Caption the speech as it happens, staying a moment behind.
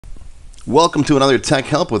Welcome to another Tech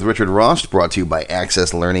Help with Richard Rost, brought to you by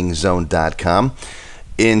AccessLearningZone.com.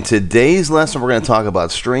 In today's lesson, we're going to talk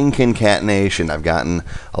about string concatenation. I've gotten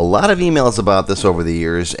a lot of emails about this over the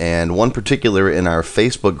years, and one particular in our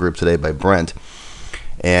Facebook group today by Brent.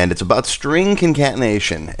 And it's about string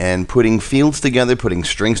concatenation and putting fields together, putting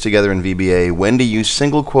strings together in VBA, when to use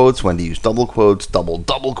single quotes, when to use double quotes,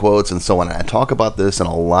 double quotes, and so on. And I talk about this in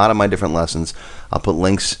a lot of my different lessons. I'll put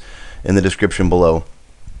links in the description below.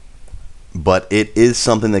 But it is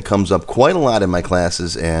something that comes up quite a lot in my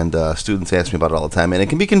classes, and students ask me about it all the time, and it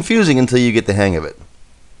can be confusing until you get the hang of it.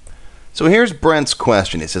 So here's Brent's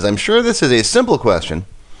question. He says, I'm sure this is a simple question.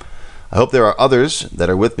 I hope there are others that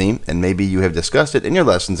are with me, and maybe you have discussed it in your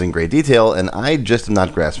lessons in great detail, and I just am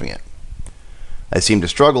not grasping it. I seem to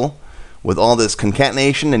struggle with all this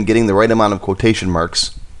concatenation and getting the right amount of quotation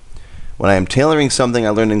marks. When I am tailoring something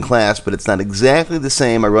I learned in class, but it's not exactly the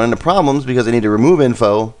same, I run into problems because I need to remove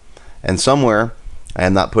info, and somewhere I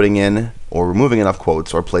am not putting in or removing enough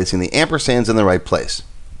quotes or placing the ampersands in the right place.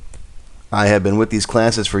 I have been with these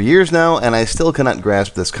classes for years now, and I still cannot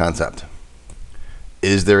grasp this concept.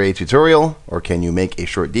 Is there a tutorial, or can you make a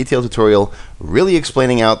short detailed tutorial really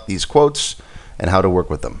explaining out these quotes and how to work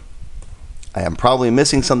with them? I am probably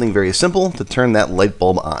missing something very simple to turn that light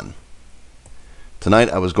bulb on. Tonight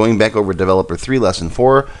I was going back over Developer 3 Lesson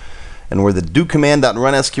 4, and where the do command.run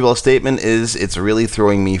SQL statement is, it's really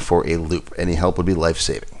throwing me for a loop. Any help would be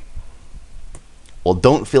life-saving. Well,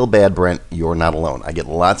 don't feel bad, Brent. You're not alone. I get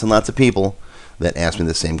lots and lots of people that ask me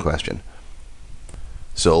the same question.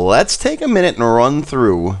 So let's take a minute and run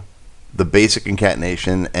through the basic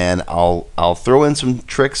concatenation, and I'll throw in some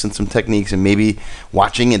tricks and some techniques, and maybe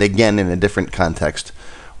watching it again in a different context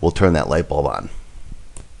will turn that light bulb on.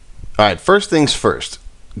 All right, first things first.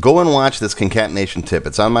 Go and watch this concatenation tip.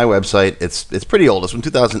 It's on my website. It's pretty old. It's from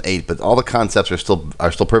 2008, but all the concepts are still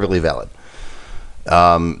perfectly valid.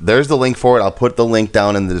 There's the link for it. I'll put the link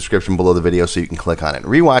down in the description below the video so you can click on it.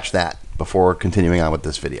 Rewatch that before continuing on with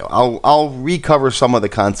this video. I'll recover some of the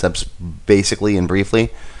concepts basically and briefly,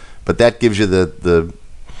 but that gives you the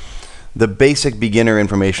basic beginner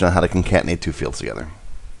information on how to concatenate two fields together.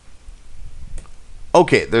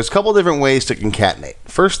 Okay, there's a couple different ways to concatenate.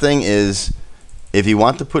 First thing is, if you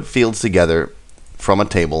want to put fields together from a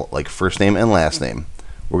table, like first name and last name,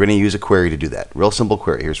 we're going to use a query to do that. Real simple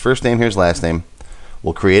query. Here's first name, here's last name.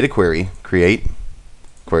 We'll create a query, create,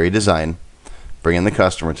 query design, bring in the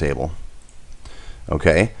customer table.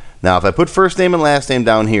 Okay, now if I put first name and last name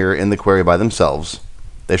down here in the query by themselves,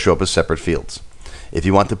 they show up as separate fields. If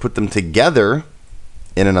you want to put them together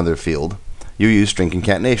in another field, you use string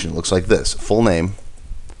concatenation. It looks like this. Full name,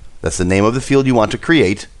 that's the name of the field you want to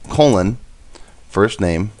create, colon, first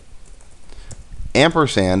name,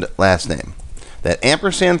 ampersand, last name. That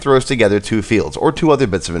ampersand throws together two fields, or two other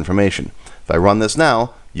bits of information. If I run this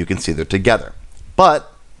now, you can see they're together.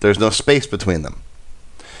 But there's no space between them.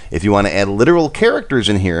 If you want to add literal characters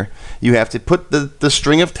in here, you have to put the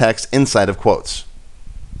string of text inside of quotes.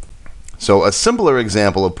 So a simpler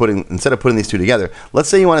example of instead of putting these two together, let's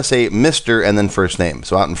say you want to say Mr. and then first name.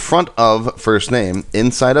 So out in front of first name,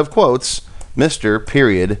 inside of quotes, Mr.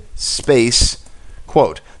 period, space,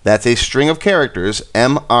 quote. That's a string of characters,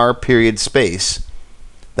 MR period space,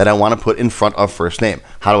 that I want to put in front of first name.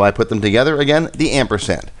 How do I put them together again? The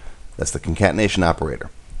ampersand. That's the concatenation operator.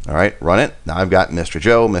 All right, run it. Now I've got Mr.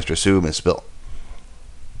 Joe, Mr. Sue, Miss Bill.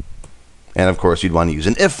 And of course, you'd want to use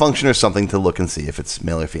an if function or something to look and see if it's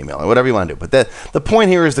male or female, or whatever you want to do. But the point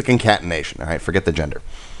here is the concatenation. All right, forget the gender.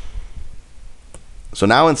 So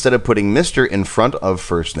now instead of putting Mr. in front of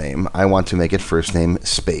first name, I want to make it first name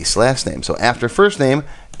space last name. So after first name,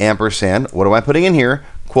 ampersand, what am I putting in here?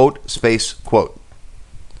 Quote, space, quote.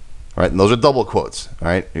 All right, and those are double quotes. All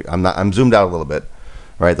right, I'm zoomed out a little bit.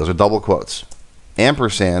 All right, those are double quotes.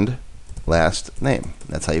 Ampersand, last name.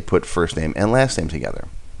 That's how you put first name and last name together.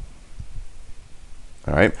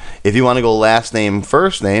 All right, if you want to go last name,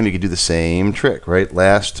 first name, you could do the same trick, right?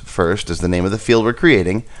 Last, first is the name of the field we're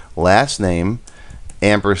creating. Last name,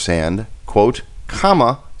 ampersand, quote,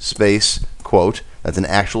 comma, space, quote. That's an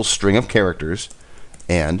actual string of characters,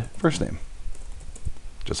 and first name.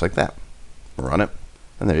 Just like that. Run it,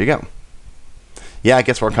 and there you go. Yeah, it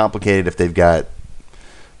gets more complicated if they've got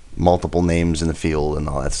multiple names in the field and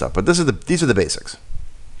all that stuff, but these are the basics.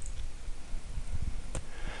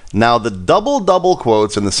 Now the double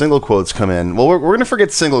quotes and the single quotes come in. Well, we're going to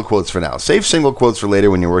forget single quotes for now. Save single quotes for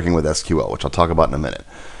later when you're working with SQL, which I'll talk about in a minute.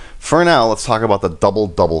 For now, let's talk about the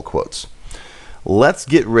double quotes. Let's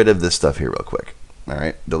get rid of this stuff here real quick. All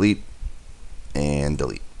right, delete and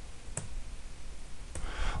delete.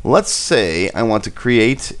 Let's say I want to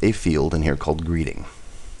create a field in here called greeting.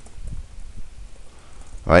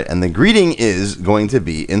 All right, and the greeting is going to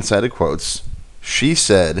be inside of quotes. She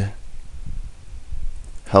said,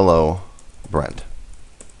 "Hello, Brent,"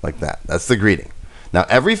 like that. That's the greeting. Now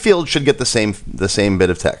every field should get the same bit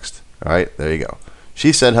of text. All right, there you go.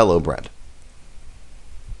 She said, "Hello, Brent."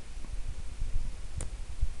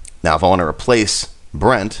 Now, if I want to replace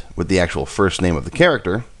Brent with the actual first name of the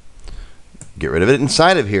character, get rid of it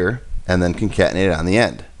inside of here, and then concatenate it on the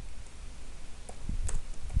end.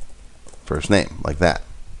 First name, like that.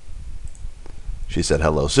 She said,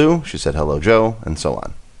 "Hello, Sue." She said, "Hello, Joe," and so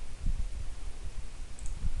on.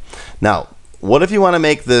 Now, what if you want to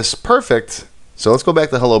make this perfect? So let's go back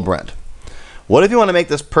to "Hello, Brent." What if you want to make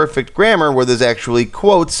this perfect grammar where there's actually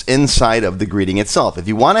quotes inside of the greeting itself? If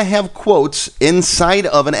you want to have quotes inside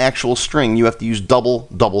of an actual string, you have to use double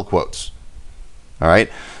quotes. All right?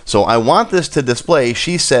 So I want this to display,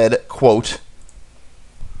 she said, quote,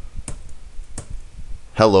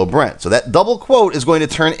 "Hello, Brent." So that double quote is going to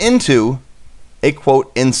turn into a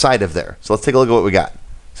quote inside of there. So let's take a look at what we got.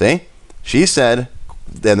 See? She said,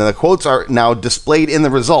 then the quotes are now displayed in the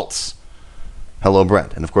results. "Hello,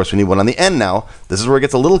 Brent." And of course, we need one on the end now. This is where it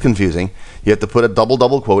gets a little confusing. You have to put a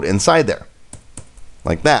double quote inside there.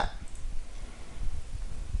 Like that.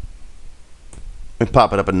 Let me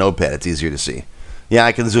pop it up in Notepad. It's easier to see. Yeah,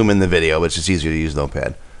 I can zoom in the video, but it's just easier to use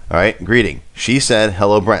Notepad. All right, greeting. She said,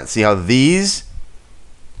 "Hello, Brent." See how these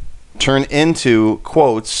turn into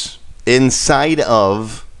quotes inside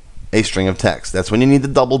of a string of text. That's when you need the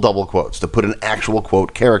double quotes to put an actual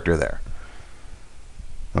quote character there.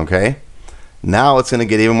 Okay? Now it's going to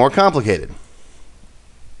get even more complicated.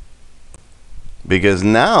 Because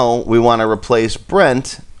now we want to replace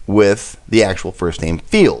Brent with the actual first name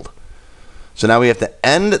field. So now we have to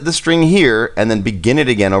end the string here and then begin it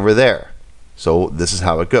again over there. So this is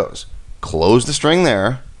how it goes. Close the string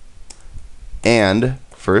there, and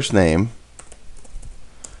first name,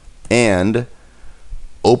 and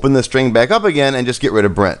open the string back up again and just get rid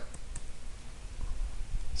of Brent.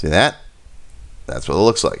 See that? That's what it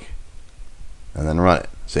looks like. And then run it.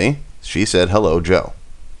 See? She said, "Hello, Joe."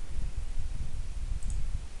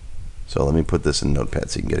 So let me put this in Notepad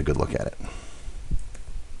so you can get a good look at it.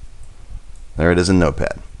 There it is in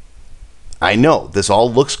Notepad. I know, this all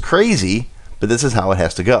looks crazy, but this is how it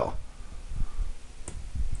has to go.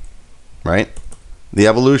 Right? The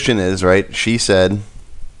evolution is, right, she said,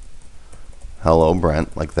 "Hello,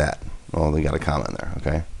 Brent," like that. Well, they got a comma in there,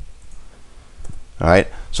 okay? All right,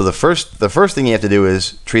 so the first thing you have to do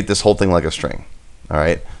is treat this whole thing like a string. All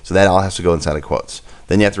right, so that all has to go inside of quotes.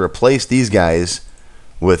 Then you have to replace these guys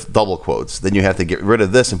with double quotes. Then you have to get rid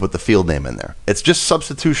of this and put the field name in there. It's just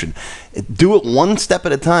substitution. Do it one step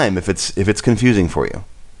at a time if it's confusing for you.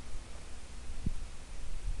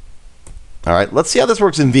 All right, let's see how this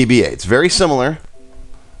works in VBA. It's very similar.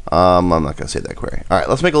 I'm not going to say that query. All right,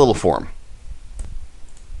 let's make a little form.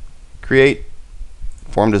 Create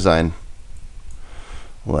form design.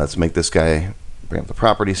 Let's make this guy, bring up the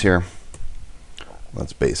properties here.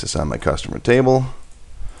 Let's base this on my customer table.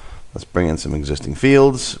 Let's bring in some existing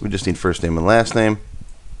fields. We just need first name and last name.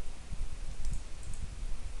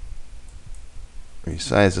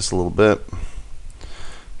 Resize this a little bit.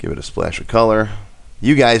 Give it a splash of color.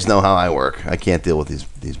 You guys know how I work. I can't deal with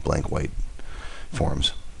these blank white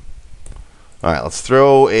forms. All right, let's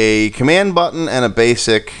throw a command button and a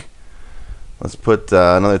basic. Let's put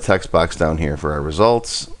another text box down here for our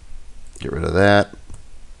results. Get rid of that.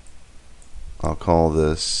 I'll call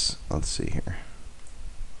this, let's see here.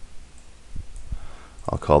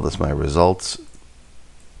 I'll call this my results.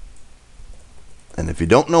 And if you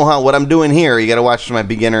don't know what I'm doing here, you got to watch my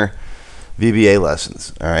beginner VBA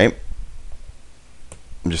lessons. All right.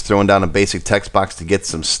 I'm just throwing down a basic text box to get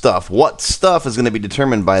some stuff. What stuff is going to be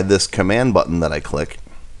determined by this command button that I click.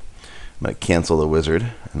 I'm going to cancel the wizard,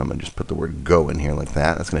 and I'm going to just put the word "go" in here like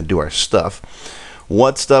that. That's going to do our stuff.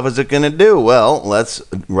 What stuff is it going to do? Well, let's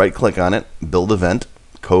right-click on it, build event,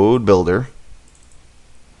 code builder.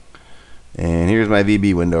 And here's my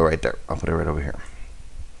VB window right there. I'll put it right over here.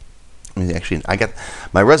 Actually, I got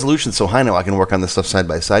my resolution so high now I can work on this stuff side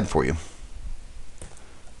by side for you.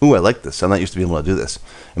 Ooh, I like this. I'm not used to being able to do this.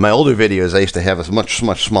 In my older videos, I used to have a much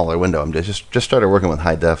smaller window. I'm just started working with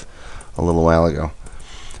high def a little while ago.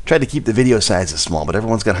 Tried to keep the video sizes small, but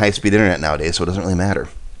everyone's got high-speed internet nowadays, so it doesn't really matter.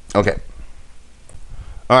 Okay.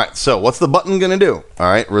 All right, so what's the button going to do? All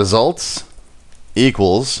right, results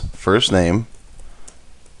equals first name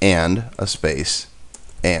and a space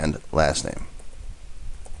and last name.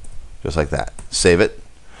 Just like that. Save it.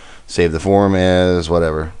 Save the form as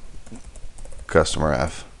whatever. Customer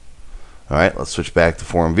F. All right, let's switch back to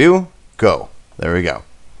form view. Go. There we go.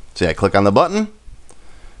 See, I click on the button.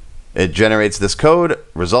 It generates this code,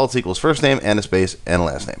 results equals first name and a space and a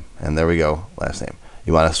last name. And there we go, last name.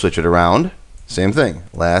 You want to switch it around, same thing,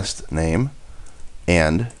 last name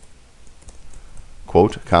and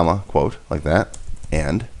quote, comma, quote, like that,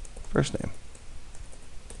 and first name.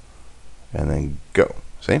 And then go.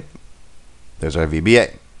 See? There's our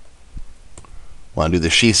VBA. Want to do the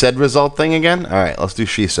she said result thing again? All right, let's do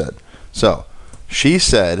she said. So, she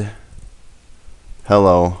said,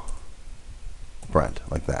 hello, Brent,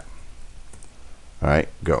 like that. All right,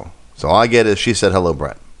 go. So all I get is she said, hello,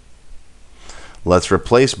 Brent. Let's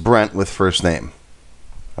replace Brent with first name.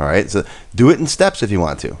 All right, so do it in steps if you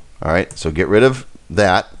want to. All right, so get rid of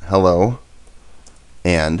that, hello,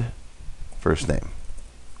 and first name.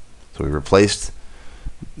 So we replaced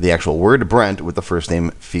the actual word Brent with the first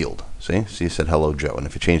name field. See, she said hello, Joe. And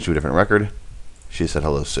if you change to a different record, she said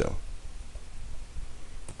hello, Sue.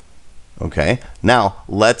 Okay, now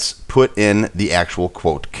let's put in the actual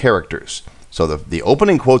quote characters. So the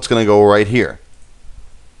opening quote's going to go right here,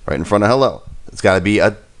 right in front of hello. It's got to be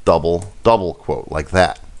a double quote like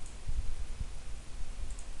that.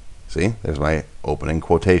 See, there's my opening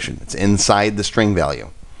quotation. It's inside the string value.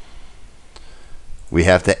 We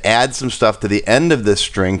have to add some stuff to the end of this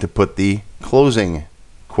string to put the closing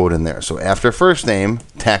quote in there. So after first name,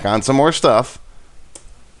 tack on some more stuff.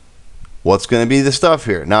 What's going to be the stuff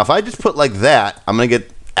here? Now, if I just put like that, I'm going to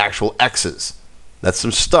get actual X's. That's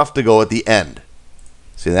some stuff to go at the end.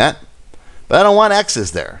 See that? But I don't want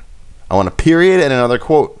X's there. I want a period and another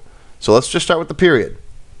quote. So let's just start with the period.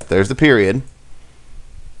 There's the period.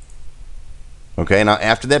 Okay, now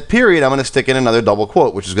after that period, I'm going to stick in another double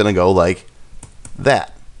quote, which is going to go like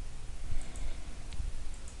that.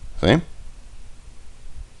 See? You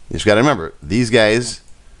just got to remember, these guys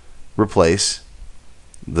replace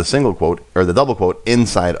the single quote or the double quote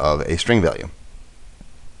inside of a string value.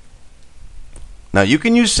 Now you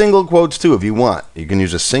can use single quotes too if you want. You can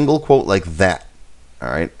use a single quote like that. All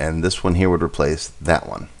right, and this one here would replace that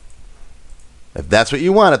one. If that's what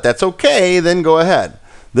you want, if that's okay, then go ahead.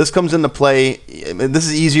 This comes into play. This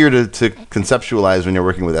is easier to conceptualize when you're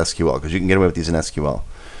working with SQL because you can get away with these in SQL.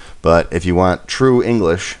 But if you want true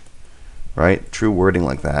English, right, true wording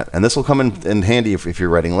like that, and this will come in handy if you're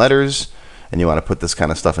writing letters and you want to put this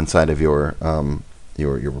kind of stuff inside of your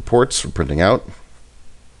reports for printing out.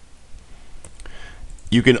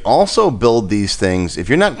 You can also build these things. If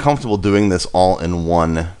you're not comfortable doing this all in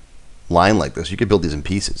one line like this, you could build these in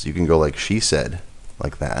pieces. You can go like she said,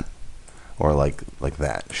 like that, or like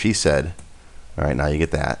that. She said, all right, now you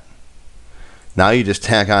get that. Now you just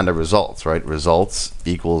tack on to results, right? Results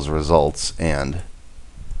equals results, and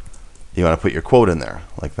you want to put your quote in there,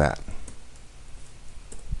 like that.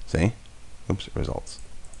 See? Oops, results.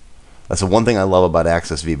 That's the one thing I love about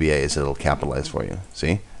Access VBA is it'll capitalize for you.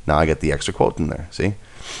 See? Now I get the extra quote in there. See?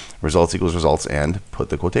 Results equals results, and put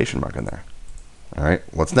the quotation mark in there. All right,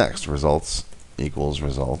 what's next? Results equals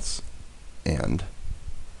results, and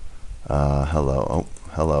hello. Oh,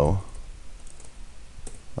 hello.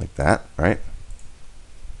 Like that, right?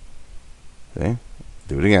 See?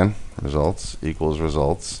 Do it again. Results equals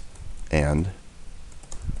results, and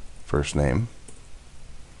first name.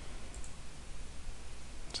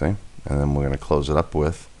 See? And then we're going to close it up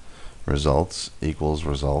with results equals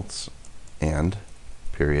results, and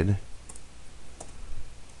period,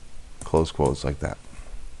 close quotes, like that.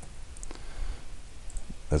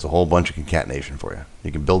 There's a whole bunch of concatenation for you.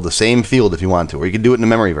 You can build the same field if you want to, or you can do it in a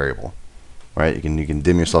memory variable. Right? You can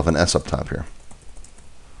dim yourself an S up top here.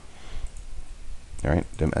 All right,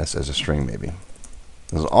 dim S as a string maybe.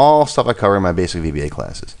 This is all stuff I cover in my basic VBA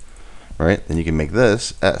classes. Right? Then you can make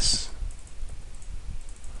this S.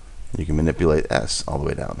 You can manipulate S all the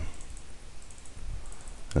way down.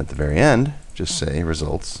 And at the very end, just say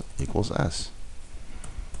results equals S.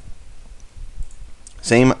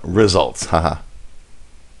 Same results, haha.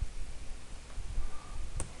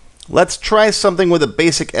 Let's try something with a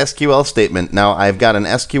basic SQL statement. Now, I've got an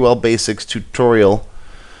SQL Basics tutorial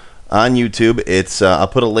on YouTube. It's I'll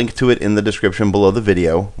put a link to it in the description below the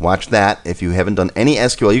video. Watch that if you haven't done any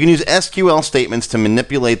SQL. You can use SQL statements to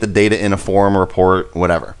manipulate the data in a form, report,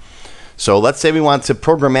 whatever. So let's say we want to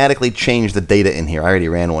programmatically change the data in here. I already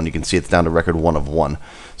ran one. You can see it's down to record 1 of 1.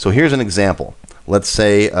 So here's an example. Let's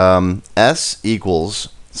say S equals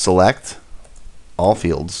select all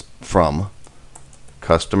fields from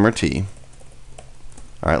customer T.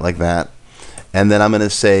 All right, like that. And then I'm going to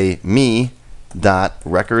say me dot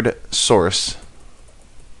record source.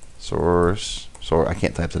 I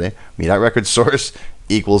can't type today. Me dot record source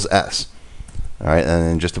equals S. All right, and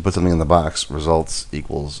then just to put something in the box, results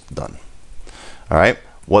equals done. All right,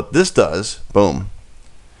 what this does, boom,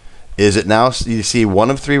 is it now, you see one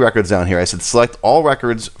of 3 records down here. I said select all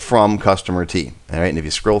records from customer T. All right, and if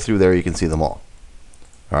you scroll through there, you can see them all.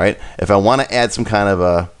 All right, if I want to add some kind of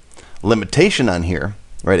a limitation on here,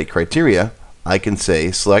 right, a criteria, I can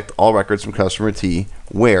say select all records from customer T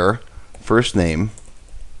where first name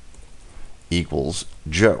equals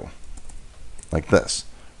Joe, like this.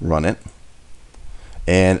 Run it,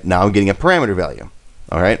 and now I'm getting a parameter value.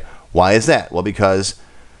 All right, why is that? Well, because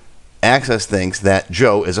Access thinks that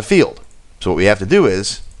Joe is a field. So what we have to do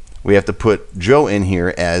is we have to put Joe in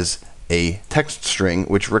here as a text string,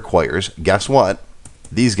 which requires, guess what?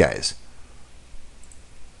 These guys.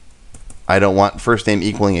 I don't want first name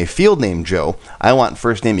equaling a field name Joe. I want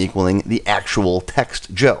first name equaling the actual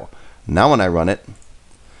text Joe. Now when I run it,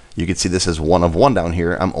 you can see this is 1 of 1 down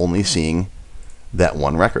here. I'm only seeing that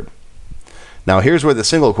 1 record. Now here's where the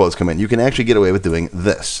single quotes come in. You can actually get away with doing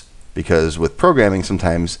this, because with programming,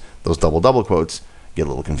 sometimes those double quotes get a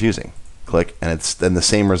little confusing. Click, and then the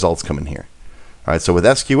same results come in here. All right, so with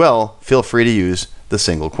SQL, feel free to use the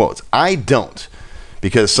single quotes. I don't,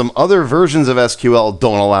 because some other versions of SQL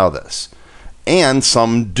don't allow this, and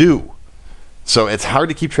some do. So it's hard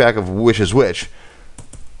to keep track of which is which.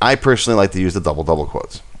 I personally like to use the double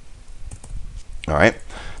quotes. All right,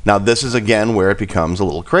 now this is again where it becomes a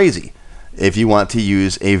little crazy. If you want to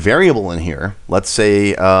use a variable in here, let's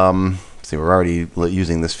say, see, we're already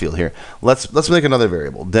using this field here. Let's make another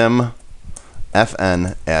variable, dim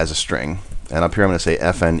fn as a string, and up here I'm going to say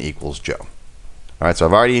fn equals Joe. All right, so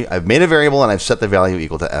I've made a variable and I've set the value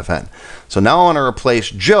equal to fn. So now I want to replace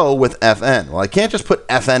Joe with fn. Well, I can't just put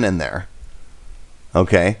fn in there,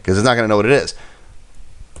 okay, because it's not going to know what it is.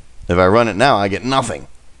 If I run it now, I get nothing,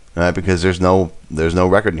 all right, because there's no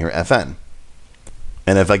record in here, fn.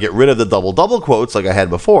 And if I get rid of the double quotes like I had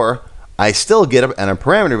before, I still get a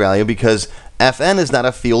parameter value because fn is not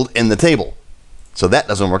a field in the table. So that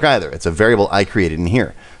doesn't work either. It's a variable I created in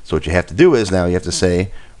here. So what you have to do is now you have to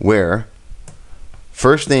say where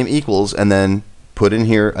first name equals, and then put in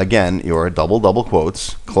here again your double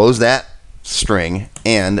quotes, close that string,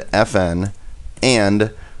 and fn,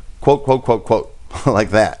 and quote, like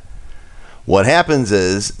that. What happens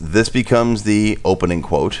is this becomes the opening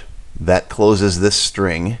quote that closes this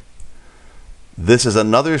string. This is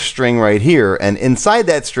another string right here, and inside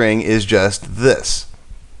that string is just this.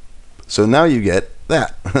 So now you get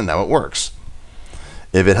that. Now it works.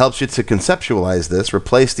 If it helps you to conceptualize this,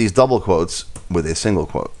 replace these double quotes with a single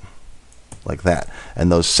quote, like that.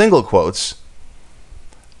 And those single quotes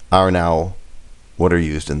are now what are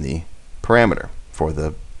used in the parameter for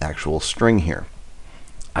the actual string here.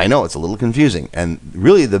 I know it's a little confusing, and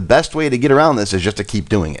really the best way to get around this is just to keep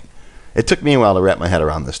doing it. It took me a while to wrap my head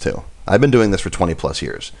around this too. I've been doing this for 20 plus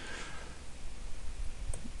years.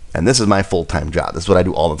 And this is my full-time job. This is what I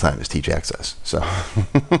do all the time, is teach Access. So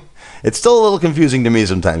it's still a little confusing to me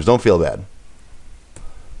sometimes. Don't feel bad.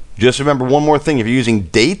 Just remember one more thing. If you're using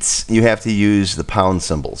dates, you have to use the pound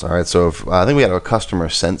symbols. All right, so I think we have a customer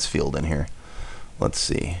sense field in here. Let's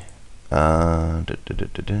see. There's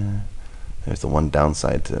the one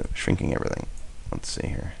downside to shrinking everything. Let's see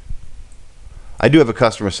here. I do have a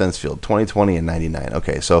customer sense field, 2020 and 99.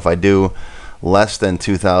 Okay, so if I do less than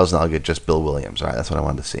 2,000, I'll get just Bill Williams. All right, that's what I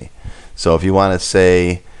wanted to see. So if you want to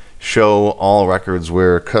say show all records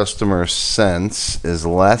where customer sense is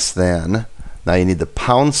less than, now you need the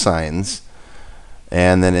pound signs,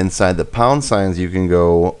 and then inside the pound signs you can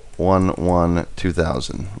go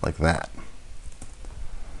 2000, like that.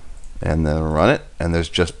 And then run it, and there's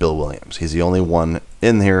just Bill Williams. He's the only one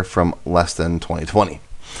in here from less than 2020.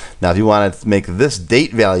 Now if you want to make this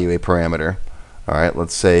date value a parameter, all right,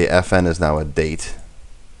 let's say fn is now a date.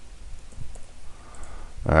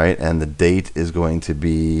 All right, and the date is going to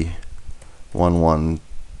be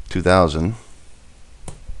 1/1/2000.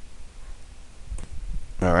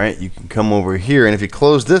 All right, you can come over here, and if you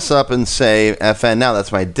close this up and say fn, now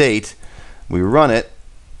that's my date, we run it,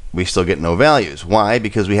 we still get no values. Why?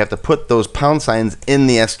 Because we have to put those pound signs in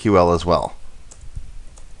the SQL as well,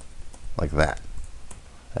 like that.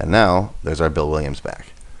 And now there's our Bill Williams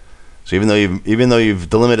back. So even though you've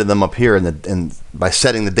delimited them up here, and by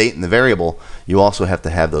setting the date in the variable, you also have to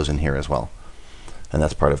have those in here as well, and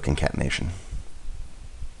that's part of concatenation.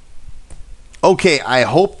 Okay, I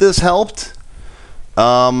hope this helped.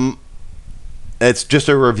 It's just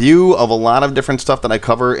a review of a lot of different stuff that I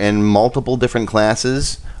cover in multiple different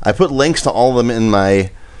classes. I put links to all of them in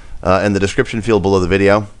my in the description field below the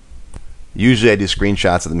video. Usually I do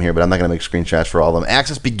screenshots of them here, but I'm not going to make screenshots for all of them.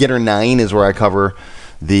 Access Beginner 9 is where I cover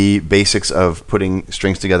the basics of putting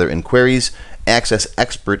strings together in queries. Access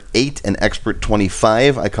Expert 8 and Expert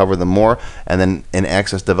 25, I cover them more. And then in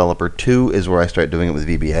Access Developer 2 is where I start doing it with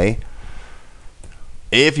VBA.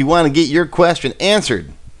 If you want to get your question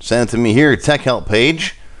answered, send it to me here, TechHelp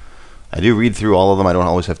page. I do read through all of them. I don't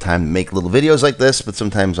always have time to make little videos like this, but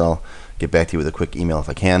sometimes I'll get back to you with a quick email if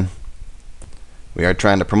I can. We are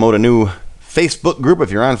trying to promote a new Facebook group.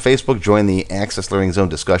 If you're on Facebook, join the Access Learning Zone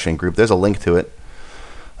discussion group. There's a link to it.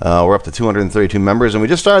 We're up to 232 members, and we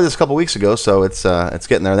just started this a couple weeks ago, so it's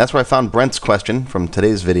getting there. And that's where I found Brent's question from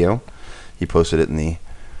today's video. He posted it in the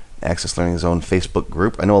Access Learning Zone Facebook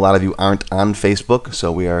group. I know a lot of you aren't on Facebook,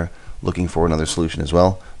 so we are looking for another solution as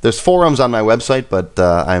well. There's forums on my website, but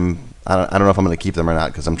I don't know if I'm going to keep them or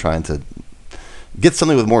not, because I'm trying to get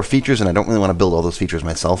something with more features, and I don't really want to build all those features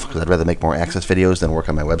myself, because I'd rather make more Access videos than work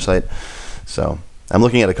on my website. So I'm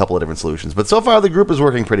looking at a couple of different solutions, but so far the group is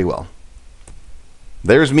working pretty well.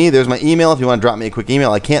 There's me. There's my email if you want to drop me a quick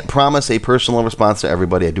email. I can't promise a personal response to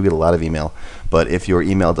everybody. I do get a lot of email, but if your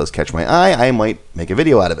email does catch my eye, I might make a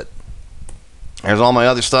video out of it. There's all my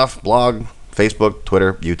other stuff: blog, Facebook,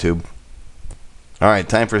 Twitter, YouTube. All right,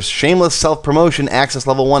 time for shameless self-promotion. Access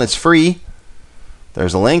Level 1 is free.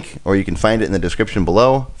 There's a link, or you can find it in the description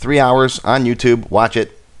below. 3 hours on YouTube. Watch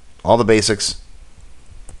it. All the basics.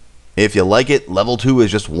 If you like it, Level 2 is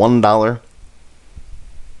just $1.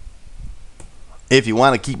 If you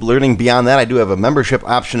want to keep learning beyond that, I do have a membership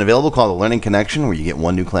option available called the Learning Connection, where you get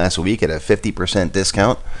 1 new class a week at a 50%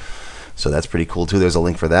 discount. So that's pretty cool, too. There's a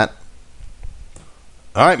link for that.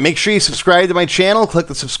 All right, make sure you subscribe to my channel. Click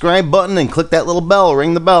the subscribe button and click that little bell.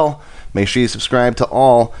 Ring the bell. Make sure you subscribe to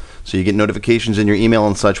all so you get notifications in your email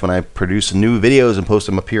and such when I produce new videos and post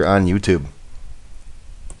them up here on YouTube.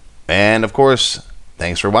 And, of course,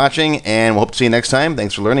 thanks for watching, and we'll hope to see you next time.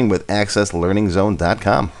 Thanks for learning with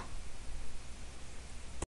AccessLearningZone.com.